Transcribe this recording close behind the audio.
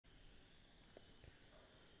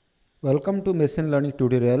Welcome to machine learning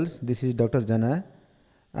tutorials. This is Dr. Jana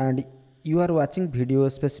and you are watching video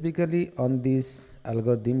specifically on this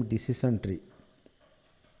algorithm decision tree.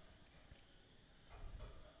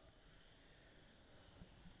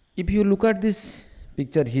 If you look at this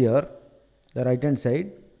picture here, the right hand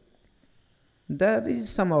side, there is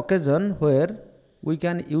some occasion where we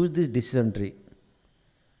can use this decision tree.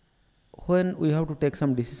 When we have to take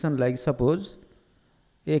some decision, like suppose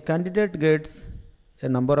a candidate gets a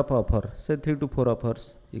number of offers, say 3 to 4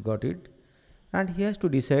 offers, he got it, and he has to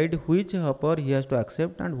decide which offer he has to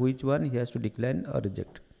accept and which one he has to decline or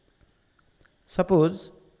reject. Suppose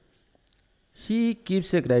he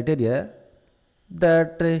keeps a criteria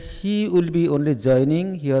that he will be only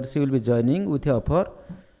joining, he or she will be joining with a offer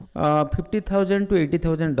 $50,000 to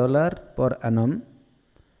 $80,000 per annum.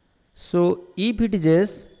 So if it is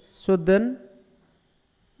yes, so then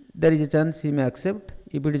there is a chance he may accept.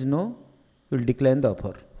 If it is no, he will decline the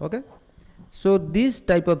offer. Okay. So this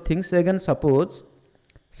type of things, again suppose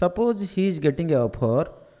he is getting a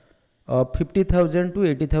offer of $50,000 to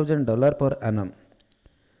 $80,000 per annum.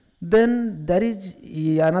 Then there is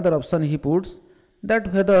another option he puts,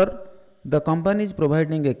 that whether the company is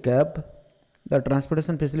providing a cab, the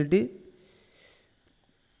transportation facility,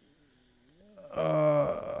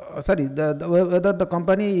 whether the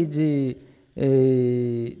company is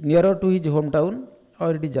nearer to his hometown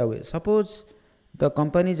or it is away. Suppose the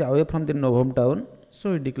company is away from the hometown,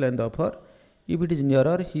 so he declines the offer. If it is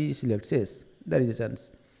nearer, he selects yes. There is a chance.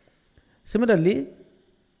 Similarly,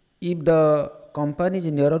 if the company is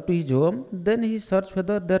nearer to his home, then he searches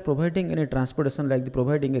whether they are providing any transportation, like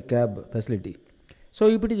providing a cab facility. So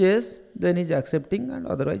if it is yes, then he is accepting, and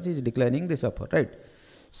otherwise he is declining this offer, right?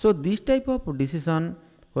 So this type of decision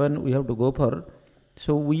when we have to go for,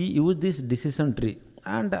 so we use this decision tree,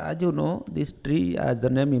 and as you know, this tree, as the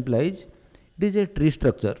name implies, it is a tree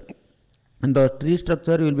structure. In the tree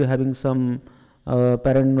structure, you will be having some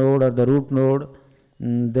parent node or the root node,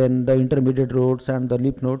 then the intermediate nodes and the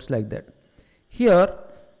leaf nodes, like that. Here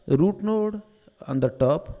root node on the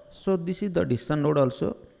top, so this is the decision node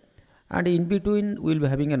also, and in between we will be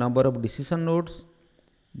having a number of decision nodes,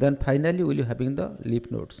 then finally we will be having the leaf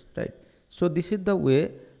nodes, right? So this is the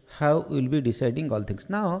way how we will be deciding all things.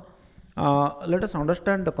 Now let us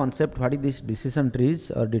understand the concept, what is this decision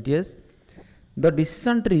trees or DTS. The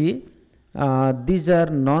decision tree, these are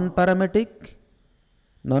non-parametric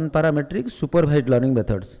supervised learning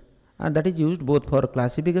methods, and that is used both for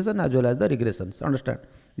classification as well as the regressions. Understand,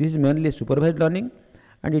 this is mainly supervised learning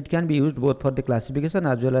and it can be used both for the classification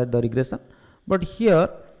as well as the regression, but here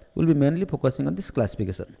we will be mainly focusing on this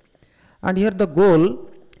classification. And here the goal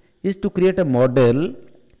is to create a model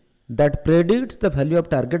that predicts the value of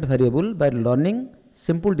target variable by learning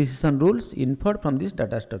simple decision rules inferred from these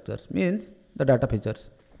data structures, means the data features.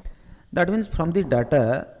 That means from the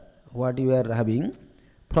data what you are having,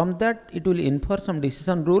 from that it will infer some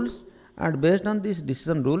decision rules, and based on these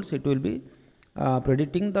decision rules it will be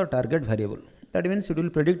predicting the target variable. That means it will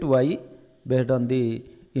predict y based on the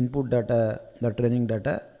input data, the training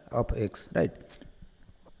data of x, right?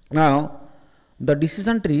 Now the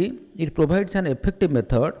decision tree, it provides an effective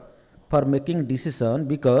method for making decision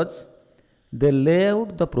because they lay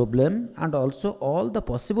out the problem and also all the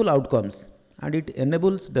possible outcomes, and it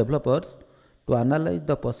enables developers to analyze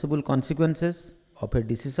the possible consequences of a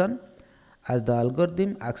decision as the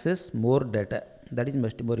algorithm access more data. That is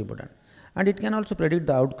more important, and it can also predict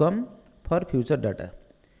the outcome for future data.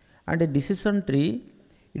 And a decision tree,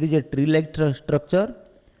 it is a tree-like structure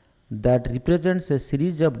that represents a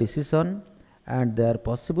series of decisions and their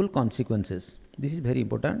possible consequences. This is very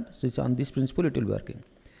important. So on this principle it will be working.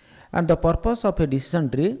 And the purpose of a decision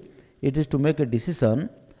tree, it is to make a decision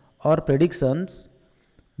or predictions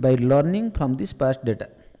by learning from this past data.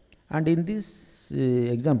 And in this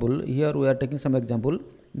example, here we are taking some example,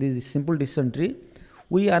 this simple decision tree,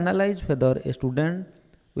 we analyze whether a student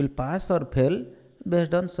will pass or fail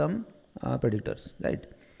based on some predictors, right?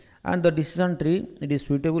 And the decision tree, it is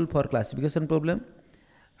suitable for classification problem,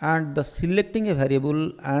 and the selecting a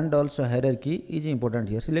variable and also hierarchy is important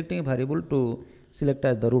here. Selecting a variable to select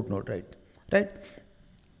as the root node, right?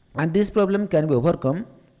 And this problem can be overcome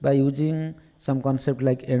by using some concept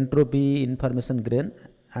like entropy, information gain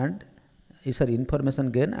and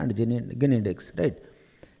gain index, right?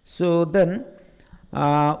 So then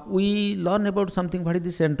we learn about something. What is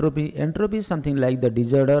this entropy? Entropy is something like the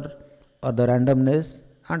disorder or the randomness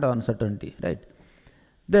and uncertainty, right?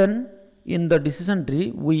 Then in the decision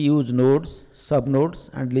tree we use nodes,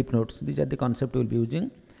 subnodes and leaf nodes. These are the concept we will be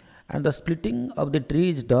using, and the splitting of the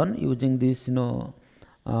tree is done using this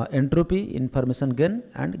entropy, information gain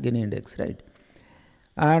and gain index, right?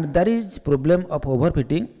 and there is problem of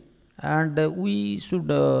overfitting, and we should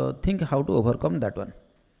think how to overcome that one.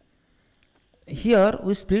 Here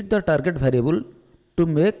we split the target variable to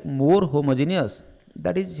make more homogeneous,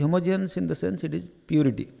 that is homogeneous in the sense it is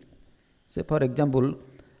purity. Say for example,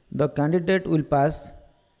 the candidate will pass,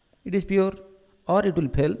 it is pure, or it will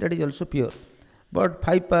fail, that is also pure, but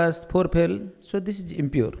 5 pass, 4 fail, so this is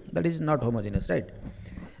impure, that is not homogeneous, right?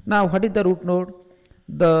 Now what is the root node?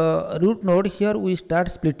 The root node, here we start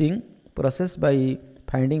splitting process by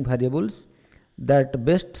finding variables that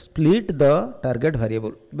best split the target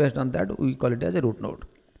variable. Based on that we call it as a root node,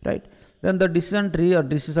 right? Then the decision tree or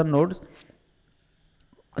decision nodes,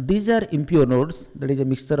 these are impure nodes, that is a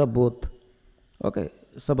mixture of both. Okay,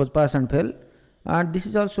 suppose pass and fail, and this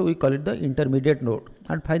is also we call it the intermediate node.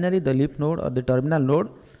 And finally the leaf node or the terminal node,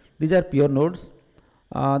 these are pure nodes,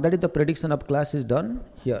 that is the prediction of class is done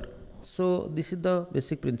here. So this is the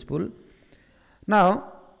basic principle.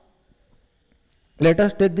 Now let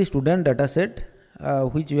us take the student data set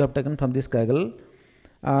which we have taken from this Kaggle.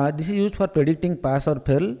 This is used for predicting pass or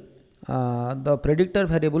fail. The predictor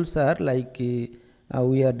variables are like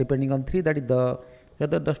we are depending on 3, that is the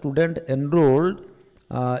whether the student enrolled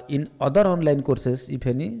in other online courses, if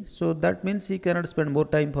any, so that means he cannot spend more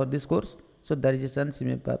time for this course, so there is a chance he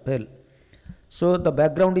may fail. So the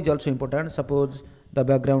background is also important. Suppose the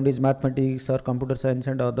background is mathematics or computer science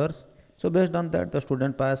and others, so based on that the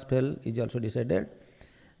student pass fail is also decided.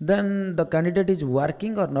 Then the candidate is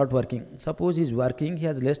working or not working. Suppose he is working, he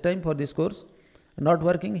has less time for this course, not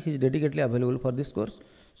working, he is dedicatedly available for this course,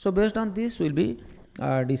 so based on this we will be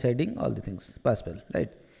deciding all the things, pass fail, right?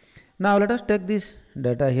 Now let us take this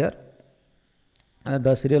data here,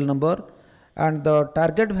 the serial number, and the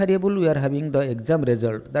target variable we are having the exam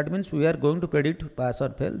result, that means we are going to predict pass or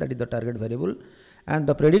fail, that is the target variable, and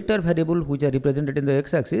the predictor variable which are represented in the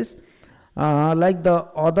x-axis, like the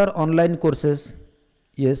other online courses,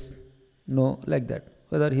 yes, no, like that,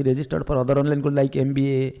 whether he registered for other online course like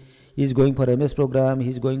MBA, he is going for MS program, he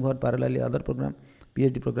is going for parallelly other program,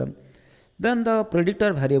 PhD program. Then the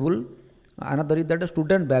predictor variable, another is that the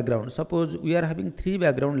student background. Suppose we are having 3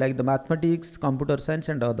 background like the mathematics, computer science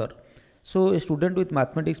and other. So a student with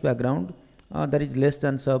mathematics background, there is less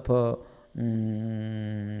chance of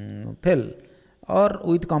fail, or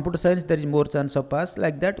with computer science there is more chance of pass,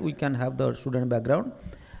 like that we can have the student background.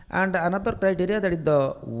 And another criteria, that is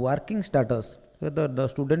the working status, whether the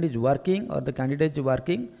student is working or the candidate is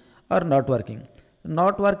working or not working.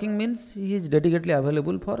 Not working means he is dedicatedly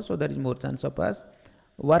available for, so there is more chance of pass.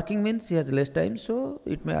 Working means he has less time, so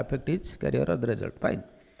it may affect his career or the result, fine.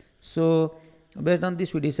 So based on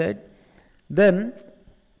this we decide. Then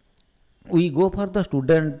we go for the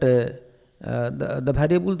student, the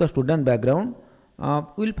variable the student background.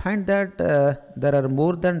 We will find that there are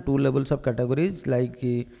more than 2 levels of categories, like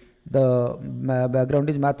the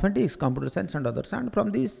background is mathematics, computer science and others. And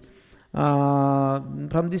from this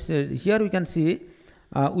here we can see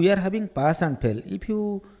we are having pass and fail. If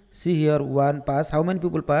you see here, one pass, how many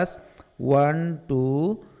people pass? 1,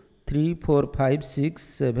 2, 3, 4, 5, 6,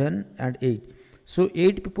 7 and 8. So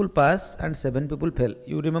 8 people pass and 7 people fail.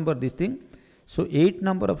 You remember this thing. So 8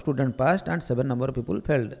 number of students passed and 7 number of people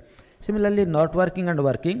failed. Similarly, not working and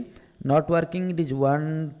working. Not working, it is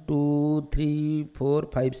 1, 2, 3, 4,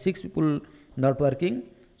 5, 6 people not working.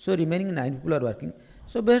 So remaining 9 people are working.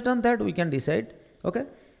 So based on that we can decide. Okay.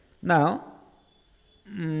 Now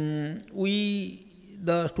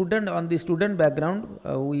the student, on the student background,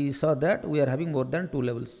 we saw that we are having more than 2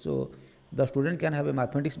 levels. So the student can have a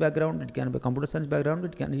mathematics background, it can have a computer science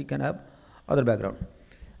background, he can have other background.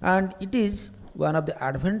 And it is one of the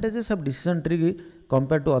advantages of decision tree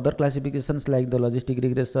compared to other classifications like the logistic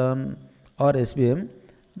regression or SVM,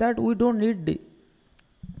 that we don't need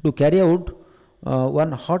to carry out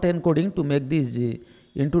one hot encoding to make these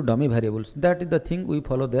into dummy variables. That is the thing we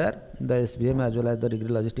follow there, the SVM as well as the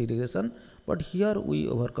logistic regression, but here we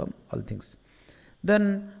overcome all things.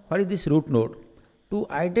 Then what is this root node? To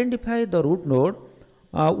identify the root node,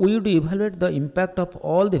 we would evaluate the impact of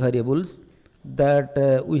all the variables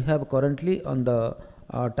that we have currently on the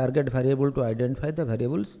target variable to identify the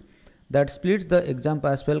variables that splits the exam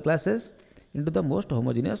pass fail classes into the most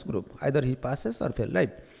homogeneous group, either he passes or fail,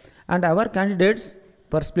 right? And our candidates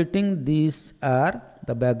for splitting these are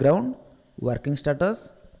the background, working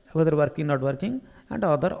status, whether working not working, and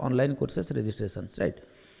other online courses registrations, right?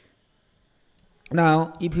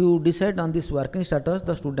 Now if you decide on this working status,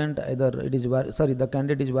 the student either it is the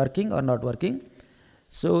candidate is working or not working.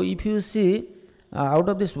 So if you see out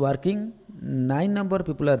of this working, 9 number of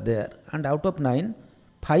people are there, and out of 9,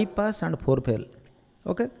 5 pass and 4 fail.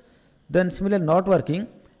 Okay. Then similarly not working,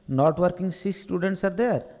 not working 6 students are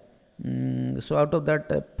there. So out of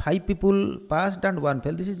that 5 people passed and 1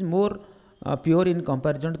 failed. This is more pure in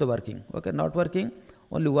comparison to the working. Okay, not working,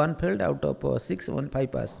 only 1 failed out of 6,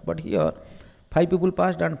 5 passed. But here 5 people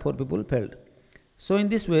passed and 4 people failed. So in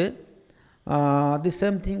this way, the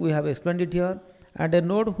same thing we have explained it here. And a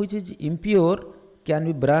node which is impure can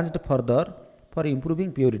be branched further for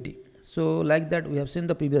improving purity. So like that we have seen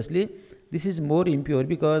the previously. This is more impure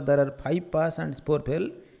because there are 5 pass and 4 fail.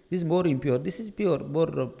 This is more impure. This is pure, more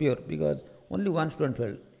pure because only 1 student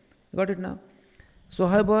failed. Got it now? So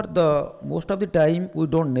however, the most of the time we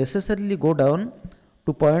don't necessarily go down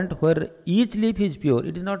to point where each leaf is pure.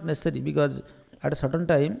 It is not necessary because at a certain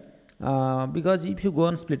time, because if you go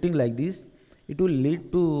on splitting like this, it will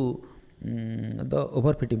lead to the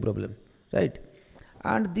overfitting problem, right?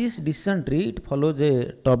 And this decision tree, it follows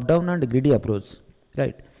a top down and greedy approach,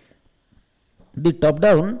 right? The top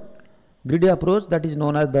down greedy approach, that is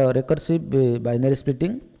known as the recursive binary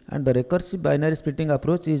splitting, and the recursive binary splitting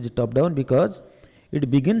approach is top down because it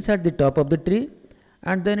begins at the top of the tree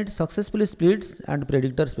and then it successfully splits and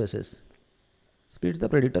predictor spaces, splits the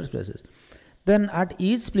predictor spaces. Then at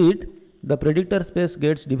each split, the predictor space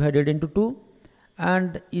gets divided into 2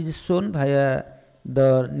 and is shown via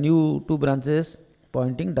the new 2 branches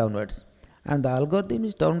pointing downwards. And the algorithm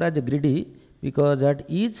is termed as a greedy because at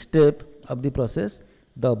each step of the process,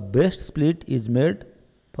 the best split is made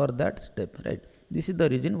for that step, right? This is the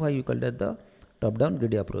reason why you call that the top-down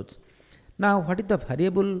greedy approach. Now, what is the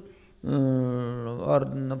variable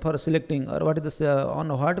or for selecting, or what is the on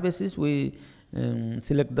what basis we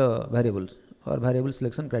select the variables or variable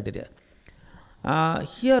selection criteria?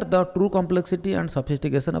 Here the true complexity and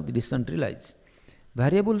sophistication of the decision tree lies.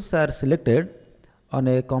 Variables are selected on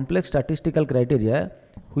a complex statistical criteria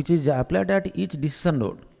which is applied at each decision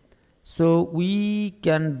node. So we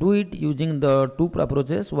can do it using the 2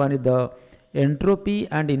 approaches. One is the entropy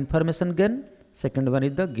and information gain, second one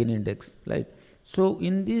is the gain index, right? So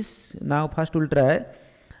in this, now first we will try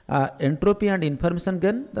entropy and information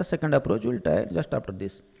gain. The second approach we will try just after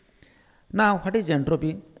this. Now what is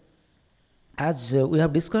entropy? As we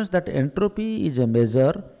have discussed that entropy is a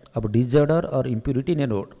measure of disorder or impurity in a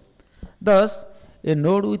node. Thus, a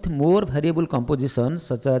node with more variable compositions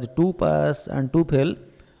such as 2 pass and 2 fail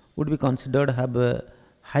would be considered have a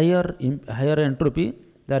higher entropy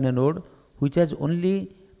than a node which has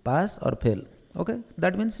only pass or fail. Okay,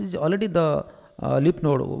 that means it is already the leaf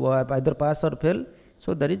node either pass or fail,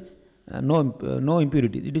 so there is no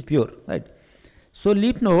impurity, it is pure, right? So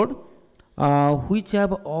leaf node which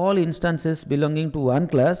have all instances belonging to one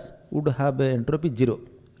class would have a entropy 0.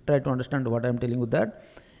 Try to understand what I am telling you that,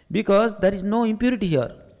 because there is no impurity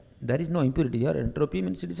here. There is no impurity here. Entropy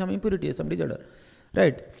means it is some impurity, some disorder,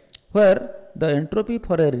 right? Where the entropy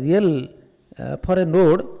for a real for a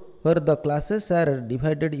node where the classes are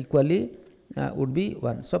divided equally would be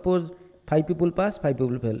 1. Suppose 5 people pass, 5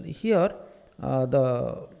 people fail. Here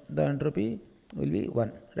the entropy will be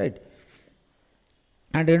 1, right?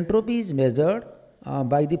 And entropy is measured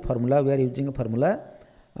by the formula. We are using a formula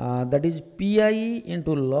that is pi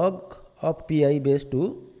into log of pi base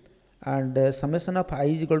 2 and summation of I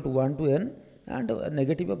is equal to 1 to n and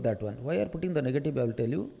negative of that one. Why are putting the negative, I will tell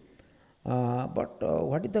you. But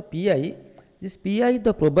what is the pi? This pi is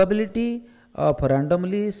the probability of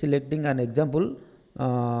randomly selecting an example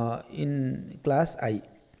in class I.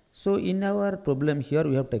 So in our problem here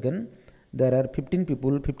we have taken, there are 15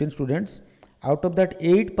 people, 15 students. Out of that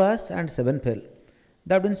 8 pass and 7 fail.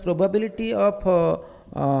 That means probability of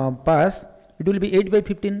pass, it will be 8 by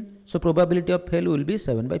 15. So probability of fail will be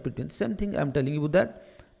 7 by 15. Same thing I am telling you that.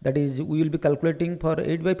 That is, we will be calculating for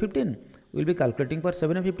 8 by 15. We will be calculating for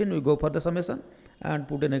 7 by 15. We go for the summation and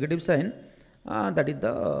put a negative sign. That is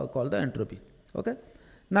the called the entropy. Okay.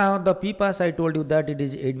 Now the p pass, I told you that it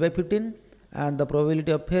is 8 by 15 and the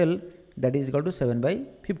probability of fail, that is equal to 7 by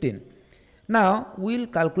 15. Now we will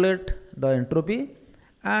calculate the entropy,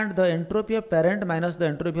 and the entropy of parent minus the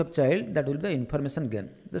entropy of child, that will be the information gain.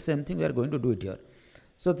 The same thing we are going to do it here.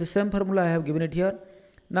 So the same formula I have given it here.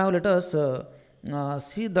 Now let us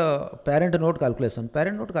see the parent node calculation.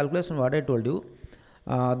 Parent node calculation, what I told you,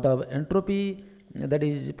 the entropy, that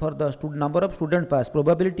is for the number of student pass,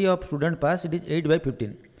 probability of student pass, it is 8 by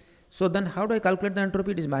 15. So then how do I calculate the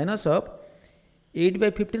entropy? It is minus of 8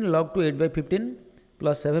 by 15 log to 8 by 15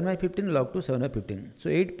 plus 7 by 15 log to 7 by 15. So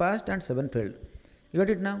 8 passed and 7 failed. You got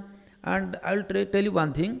it now? And I will tell you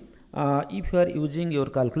one thing. If you are using your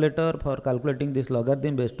calculator for calculating this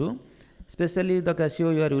logarithm base 2, especially the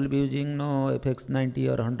Casio, you will be using fx90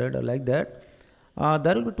 or 100 or like that.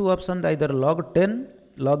 There will be 2 options, either log 10,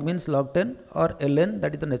 log means log 10, or ln,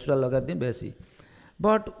 that is the natural logarithm base e.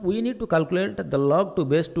 but we need to calculate the log to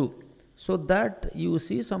base 2, so that you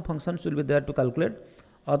see some functions will be there to calculate.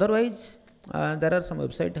 Otherwise there are some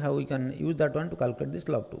website how we can use that one to calculate this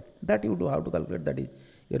log 2. That you do how to calculate, that is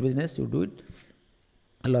your business, you do it,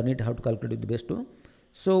 learn it how to calculate with the base 2.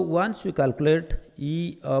 So once you calculate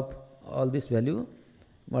e of all this value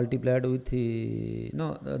multiplied with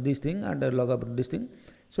this thing and log of this thing,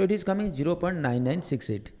 so it is coming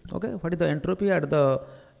 0.9968. okay, what is the entropy at the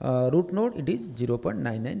root node? It is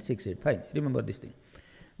 0.9968. fine, remember this thing.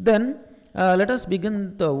 Then let us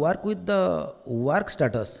begin the work with the work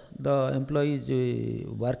status. The employee is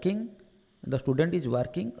working, the student is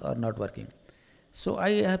working or not working. So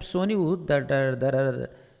I have shown you that there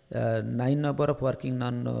are 9 number of working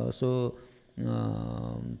none. So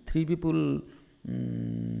 3 people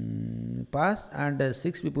pass and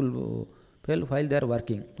 6 people fail while they are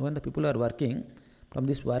working. When the people are working from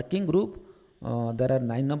this working group, there are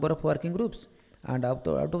 9 number of working groups, and out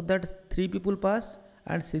of that 3 people pass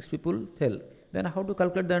and 6 people fail. Then how to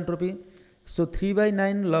calculate the entropy? So 3 by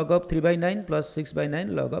 9 log of 3 by 9 plus 6 by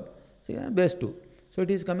 9 log of base 2. So it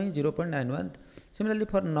is coming 0.91. Similarly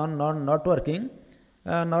for not working,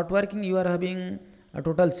 you are having a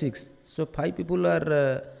total 6. So 5 people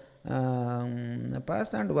are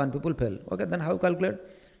pass and 1 people fail. Okay, then how calculate?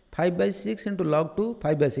 5 by 6 into log 2,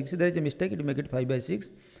 5 by 6. There is a mistake, it will make it 5 by 6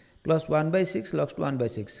 plus 1 by 6 logs to 1 by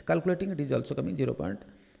 6. Calculating, it is also coming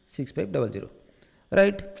 0.6500.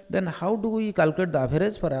 Right, then how do we calculate the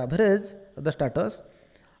average? For average the status,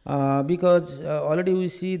 because already we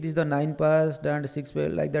see this is the 9 passed and 6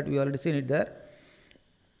 failed, like that we already seen it there.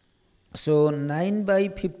 So 9 by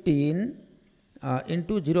 15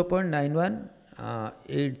 into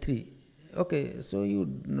 0.9183. okay, so you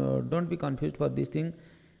don't be confused for this thing.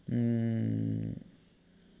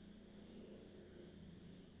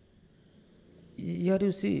 Here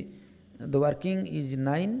you see the working is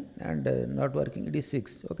 9 and not working it is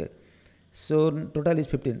 6. okay, so total is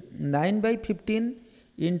 15. 9 by 15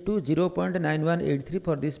 into 0.9183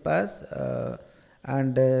 for this pass,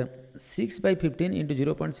 and 6 by 15 into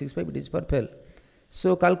 0.65 it is for fail.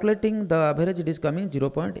 So calculating the average, it is coming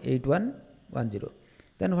 0.8110.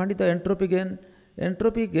 Then what is the entropy gain?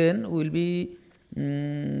 Entropy gain will be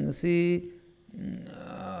entropy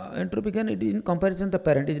gain, it in comparison to the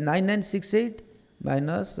parent is 9968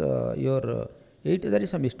 minus your 8. There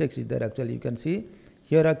is some mistakes is there actually. You can see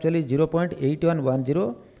here actually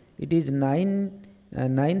 0.8110, it is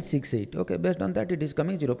 968. okay, based on that it is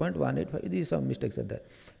coming 0.185. These some mistakes are there,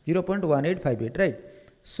 0.1858. right.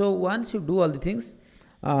 So once you do all the things,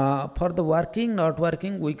 for the working not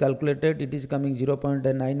working we calculated, it is coming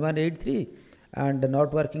 0.9183, and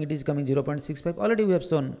not working it is coming 0.65. already we have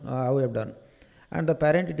shown how we have done, and the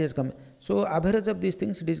parent it is coming. So average of these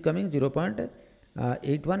things, it is coming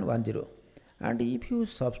 0.8110. and if you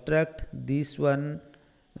subtract this one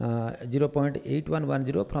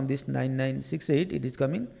 0.8110 from this 9968, it is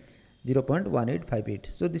coming 0.1858.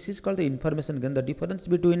 so this is called the information gain, the difference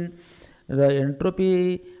between the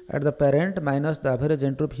entropy at the parent minus the average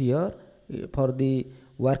entropy here. For the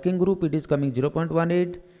working group it is coming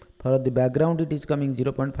 0.18, for the background it is coming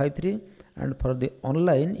 0.53, and for the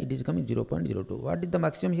online it is coming 0.02. what is the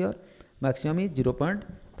maximum here? Maximum is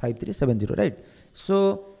 0.5370. right.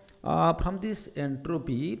 So from this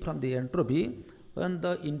entropy, when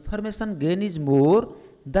the information gain is more,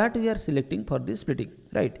 that we are selecting for the splitting,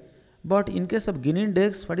 right. But in case of gain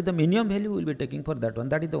index, what is the minimum value we will be taking for that one?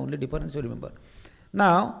 That is the only difference you remember.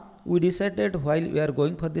 Now we decided while we are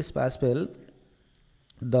going for this pass fail,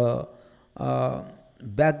 the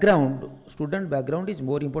background, student background is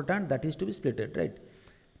more important, that is to be splitted, right.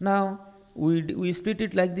 Now we split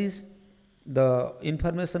it like this. The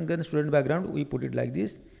information gain student background, we put it like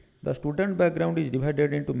this. The student background is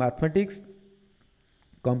divided into mathematics,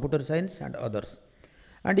 computer science and others.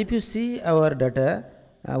 And if you see our data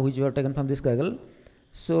which we have taken from this Kaggle,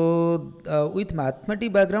 so with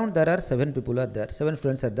mathematics background there are 7 people are there, 7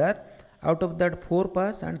 students are there. Out of that 4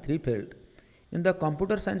 pass and 3 failed. In the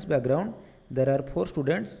computer science background there are 4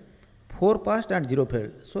 students, 4 passed and 0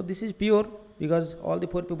 failed. So this is pure because all the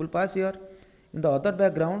 4 people pass here. In the other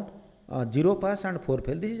background 0 pass and 4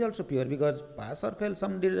 fail. This is also pure because pass or fail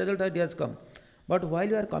some result idea has come. But while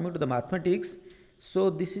you are coming to the mathematics,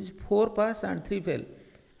 so this is 4 pass and 3 fail.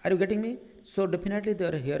 Are you getting me? So definitely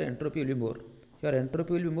there here entropy will be more. Here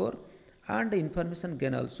entropy will be more and the information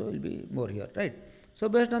gain also will be more here, right. So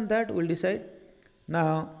based on that we will decide.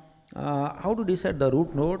 Now how to decide the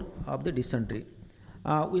root node of the decision tree?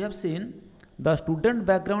 We have seen the student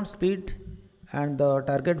background split and the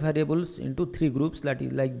target variables into 3 groups, that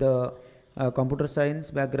is like the computer science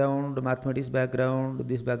background, mathematics background,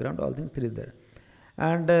 this background, all things 3 there.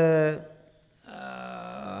 And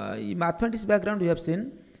in mathematics background, we have seen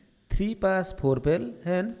 3 pass 4 fail,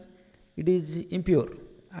 hence it is impure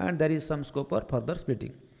and there is some scope for further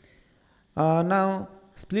splitting. Now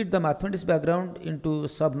split the mathematics background into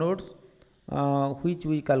subnodes, which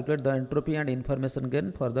we calculate the entropy and information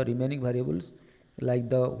gain for the remaining variables, like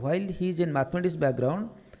the while he is in mathematics background,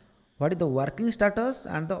 what is the working status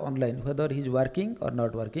and the online, whether he is working or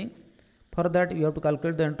not working. For that you have to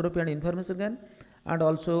calculate the entropy and information gain, and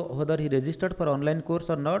also whether he registered for online course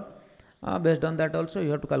or not. Based on that also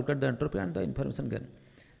you have to calculate the entropy and the information gain.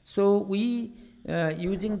 So we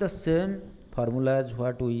using the same formulas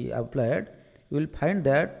what we applied, you will find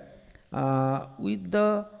that with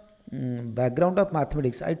the background of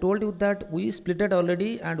mathematics, I told you that we split it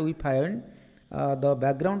already and we find the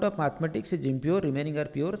background of mathematics is impure, remaining are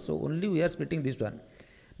pure, so only we are splitting this one.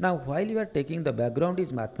 Now while you are taking the background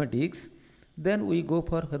is mathematics, then we go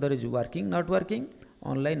for whether it is working, not working,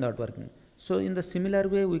 online, not working. So in the similar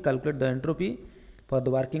way we calculate the entropy. For the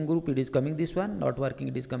working group it is coming this one, not working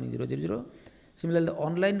it is coming 0, 0, 0. Similarly the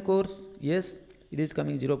online course, yes, it is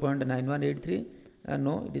coming 0.9183 and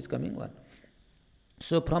no, it is coming 1.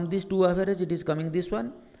 So from these two average it is coming this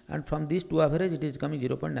one, and from these two average it is coming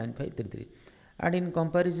 0.9533. And in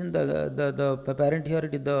comparison the parent here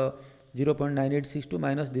it is the 0.9862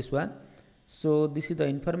 minus this one. So this is the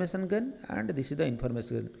information gain and this is the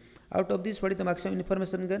information gain. Out of this, what is the maximum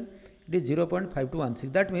information gain? It is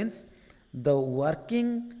 0.5216. That means the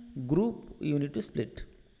working group you need to split.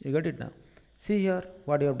 You got it now? See here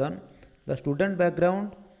what you have done. The student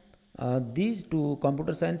background, these two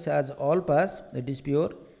computer science as all pass, it is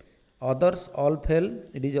pure. Others all fail,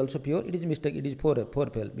 it is also pure. It is mistake, it is 4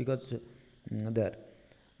 fail because there.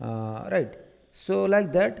 Right. So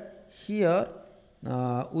like that here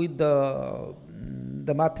with the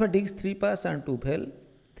mathematics 3 pass and 2 fail,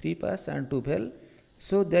 3 pass and 2 fail.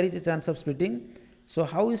 So there is a chance of splitting. So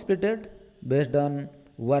how is splitted? Based on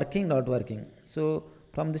working, not working. So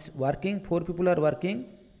from this working, 4 people are working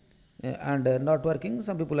and not working,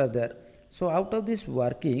 some people are there. So out of this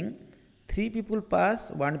working, 3 people pass,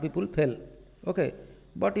 1 people fail. Okay.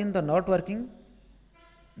 But in the not working,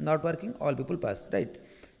 all people pass, right?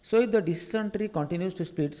 So if the decision tree continues to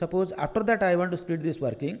split, suppose after that I want to split this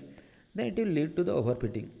working, then it will lead to the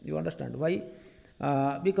overfitting. You understand why?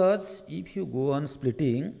 Because if you go on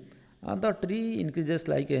splitting, the tree increases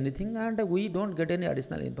like anything and we don't get any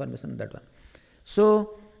additional information in that one.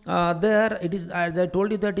 So there it is, as I told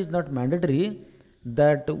you, that is not mandatory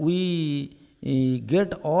that we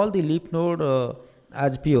get all the leaf node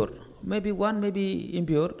as pure. Maybe one may be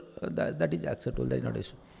impure, that is acceptable, that is not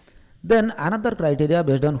issue. Then another criteria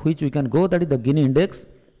based on which we can go, that is the Gini index.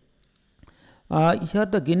 Here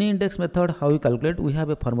the Gini index method, how we calculate, we have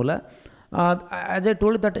a formula. As I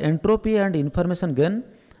told that entropy and information gain,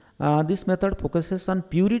 this method focuses on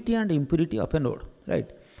purity and impurity of a node,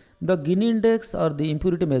 right? The Gini index or the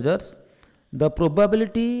impurity measures the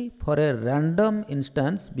probability for a random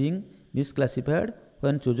instance being misclassified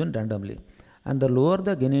when chosen randomly, and the lower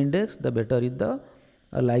the Gini index, the better is the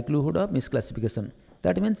likelihood of misclassification.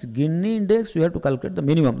 That means Gini index we have to calculate the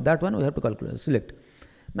minimum, that one we have to calculate, select.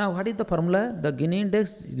 Now what is the formula? The Gini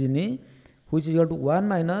index Gini, which is equal to 1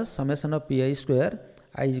 minus summation of pi square,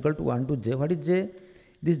 I is equal to 1 to j. What is j?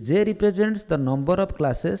 This j represents the number of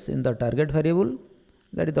classes in the target variable,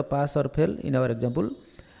 that is the pass or fail in our example,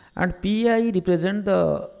 and pi represent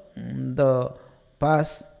the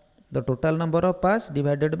pass, the total number of pass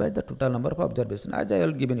divided by the total number of observation, as I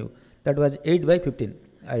have given you. That was 8 by 15,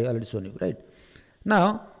 I already shown you, right?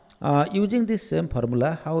 Now using this same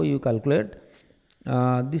formula, how you calculate,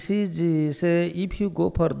 this is say if you go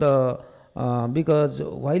for the because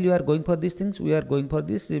while you are going for these things, we are going for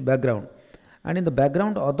this background, and in the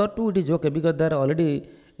background other two it is okay because they are already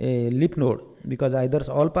a leaf node, because either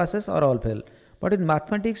all passes or all fail. But in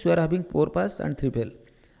mathematics we are having 4 pass and 3 fail,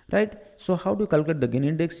 right? So how do you calculate the Gini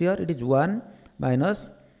index here? It is 1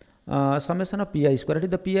 minus summation of pi square. It is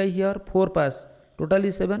the pi here, 4 pass, total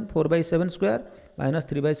is 7, 4 by 7 square minus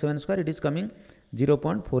 3 by 7 square, it is coming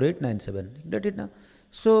 0.4897. Get it now?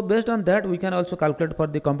 So based on that we can also calculate for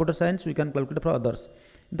the computer science, we can calculate for others.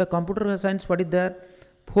 In the computer science, what is there?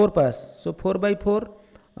 4 pass. So 4 by 4,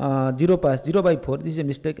 0 pass, 0 by 4. This is a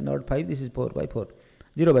mistake, not 5. This is 4 by 4,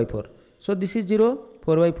 0 by 4. So this is 0.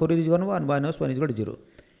 4 by 4 is 1. 1 minus 1 is equal to 0.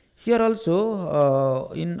 Here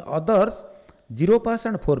also in others, 0 pass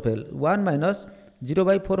and 4 fail. 1 minus 0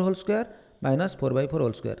 by 4 whole square minus 4 by 4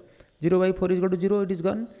 whole square. 0 by 4 is equal to 0. It is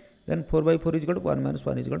gone. Then 4 by 4 is equal to 1 minus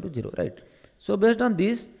 1 is equal to 0. Right. So based on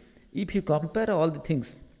this, if you compare all the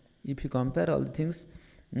things,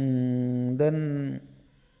 then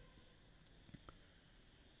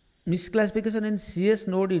misclassification in CS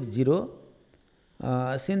node is 0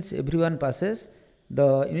 since everyone passes.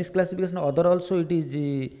 The misclassification other also it is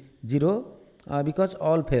 0 because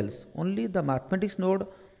all fails. Only the mathematics node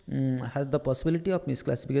has the possibility of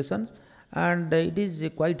misclassifications, and it is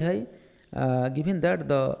quite high given that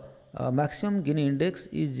the maximum Gini index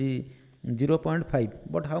is 0.5.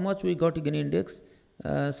 But how much we got Gini index?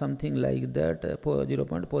 Something like that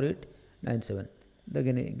 0.4897 the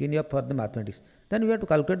Gini for the mathematics. Then we have to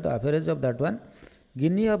calculate the average of that one.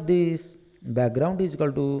 Gini of this background is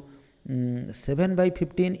equal to 7 by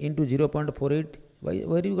 15 into 0.48.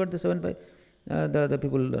 Where you got the 7 by the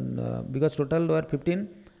people because total were 15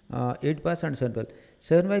 8 pass and 7 pass.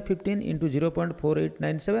 7 by 15 into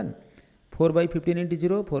 0.4897, 4 by 15 into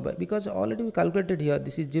 0, 4 by, because already we calculated here,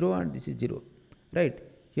 this is 0 and this is 0, right?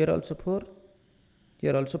 Here also 4,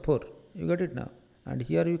 here also 4, you got it now. And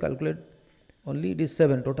here you calculate only it is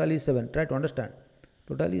 7, total is 7, try to understand.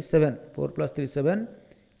 Total is 7, 4 plus 3 is 7,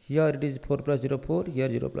 here it is 4 plus 0 4, here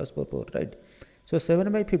 0 plus 4 4, right? So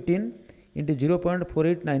 7 by 15 into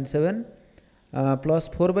 0.4897 plus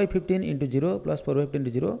 4 by 15 into 0 plus 4 by 15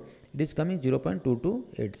 into 0, it is coming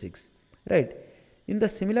 0.2286, right? In the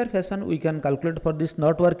similar fashion we can calculate for this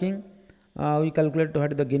not working. We calculate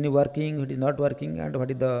what is the Gini working, what is not working, and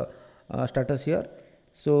what is the status here.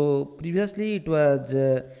 So previously it was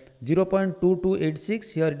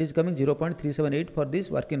 0.2286, here it is coming 0.378 for this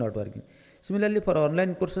working not working. Similarly for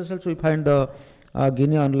online courses also we find the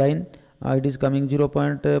Gini online, it is coming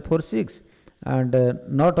 0.46, and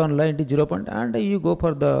not online it is 0. And you go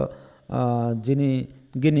for the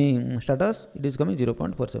Gini status, it is coming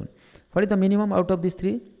 0.47. What is the minimum out of these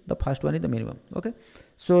three? The first one is the minimum. Okay,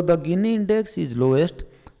 so the Gini index is lowest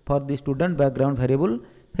for the student background variable.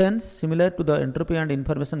 Hence, similar to the entropy and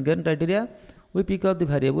information gain criteria, we pick up the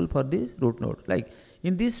variable for this root node. Like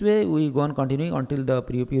in this way, we go on continuing until the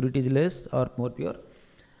purity is less or more pure.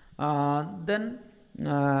 Then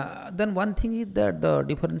one thing is that the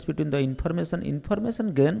difference between the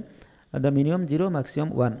information gain, the minimum 0, maximum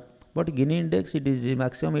 1. But Gini index, it is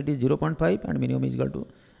maximum it is 0.5 and minimum is equal to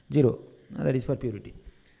 0. That is for purity.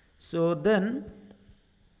 So then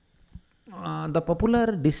the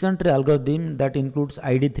popular decision tree algorithm that includes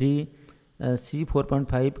ID3,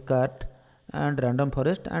 C4.5, CART, and random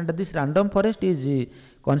forest, and this random forest is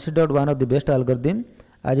considered one of the best algorithm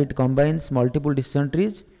as it combines multiple decision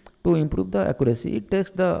trees to improve the accuracy. It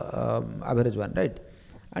takes the average one, right,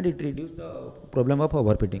 and it reduces the problem of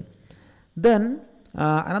overfitting. Then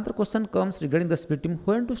another question comes regarding the splitting.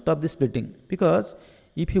 When to stop the splitting? Because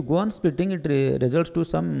if you go on splitting, it results to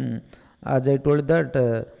some, as I told that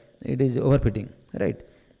it is overfitting, right?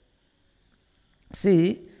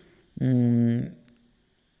 See,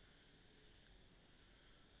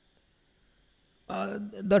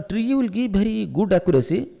 the tree will give very good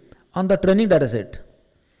accuracy on the training data set,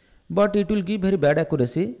 but it will give very bad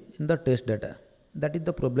accuracy in the test data. That is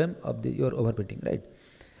the problem of your overfitting, right?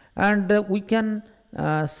 And we can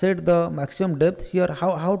set the maximum depth here.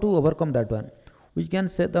 How to overcome that one? We can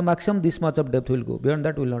set the maximum this much of depth will go, beyond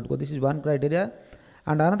that will not go. This is one criteria.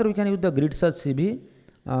 And another, we can use the grid search CV.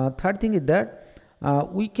 Third thing is that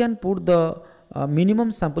we can put the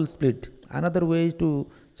minimum sample split. Another way is to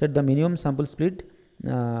set the minimum sample split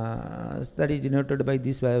that is denoted by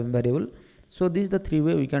this variable. So this is the three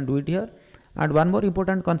way we can do it here. And one more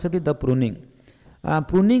important concept is the pruning.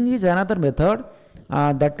 Pruning is another method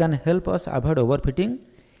that can help us avoid overfitting.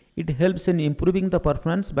 It helps in improving the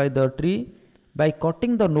performance by the tree by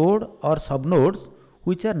cutting the node or subnodes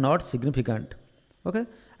which are not significant. Okay.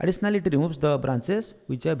 Additionally, it removes the branches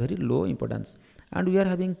which are very low importance. And we are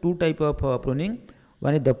having two type of pruning.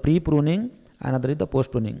 One is the pre-pruning, another is the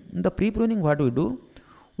post-pruning. In the pre-pruning, what we do?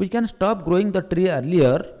 We can stop growing the tree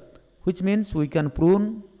earlier, which means we can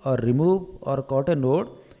prune or remove or cut a node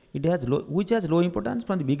which has low importance.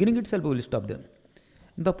 From the beginning itself, we will stop them.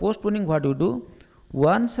 In the post-pruning, what we do?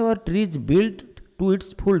 Once our tree is built to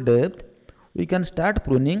its full depth, we can start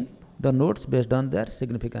pruning the nodes based on their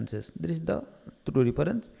significances. This is the true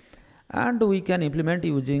reference, and we can implement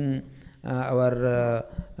using our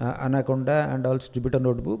Anaconda and also Jupyter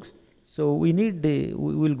notebooks. So we need we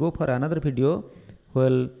will go for another video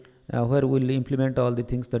where we will implement all the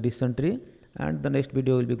things, the decision tree, and the next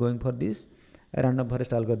video will be going for this random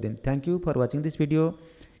forest algorithm. Thank you for watching this video.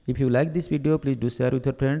 If you like this video, please do share with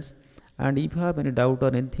your friends, and if you have any doubt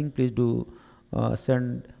or anything, please do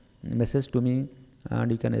send message to me,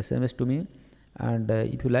 and you can SMS to me. And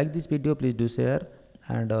if you like this video, please do share,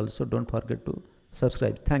 and also don't forget to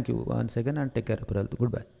subscribe. Thank you once again, and take care of your health.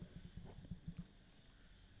 Goodbye.